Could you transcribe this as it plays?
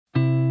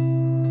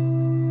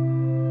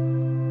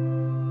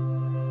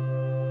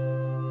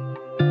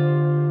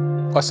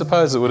I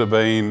suppose it would have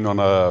been on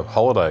a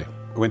holiday.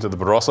 I went to the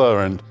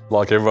Barossa and,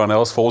 like everyone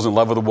else, falls in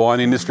love with the wine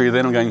industry.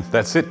 Then I'm going,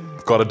 that's it,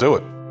 I've got to do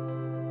it.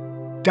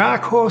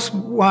 Dark Horse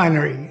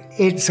Winery.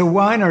 It's a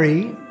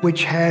winery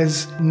which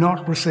has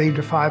not received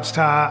a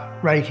 5-star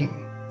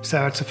rating.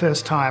 So it's the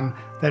first time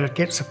that it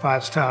gets a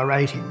 5-star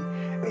rating.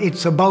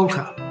 It's a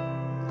bolter.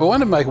 I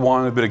want to make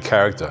wine with a bit of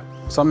character,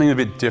 something a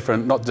bit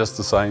different, not just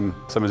the same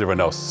as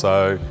everyone else.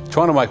 So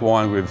trying to make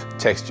wine with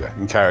texture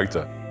and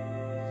character.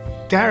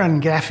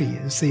 Darren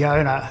Gaffey is the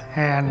owner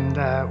and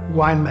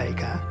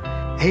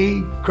winemaker.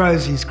 He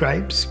grows his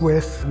grapes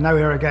with no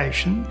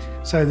irrigation,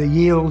 so the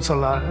yields are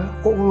low.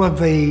 All of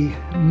the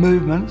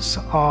movements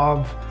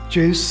of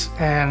juice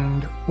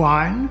and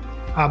wine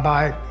are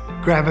by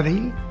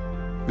gravity.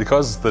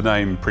 Because the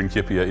name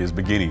Principia is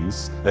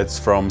beginnings, it's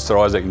from Sir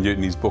Isaac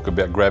Newton's book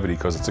about gravity,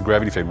 because it's a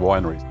gravity-fed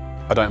winery.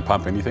 I don't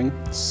pump anything,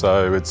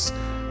 so it's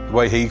the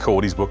way he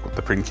called his book,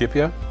 the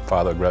Principia,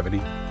 Father of Gravity.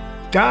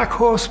 Dark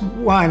Horse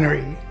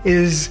Winery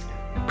is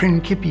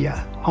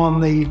Principia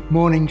on the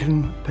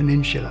Mornington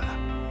Peninsula.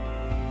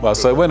 Well,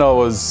 so when I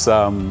was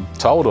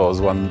told I was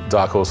won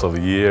Dark Horse of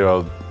the Year,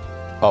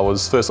 I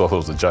was, first of all, I thought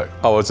it was a joke.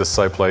 I was just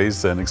so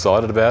pleased and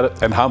excited about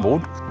it and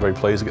humbled, very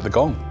pleased to get the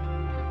gong.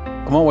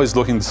 I'm always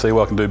looking to see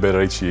what I can do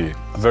better each year.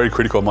 I'm very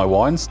critical of my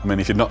wines. I mean,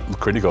 if you're not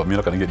critical of them, you're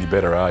not going to get any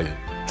better, are you?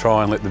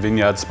 Try and let the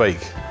vineyard speak.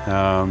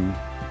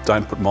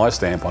 Don't put my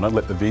stamp on it,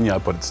 let the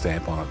vineyard put its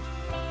stamp on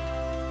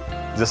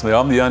it. Just me,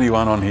 I'm the only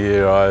one on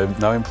here. I have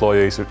no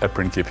employees at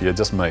Principia,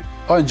 just me.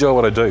 I enjoy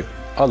what I do.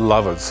 I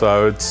love it,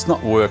 so it's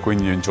not work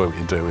when you enjoy what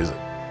you do, is it?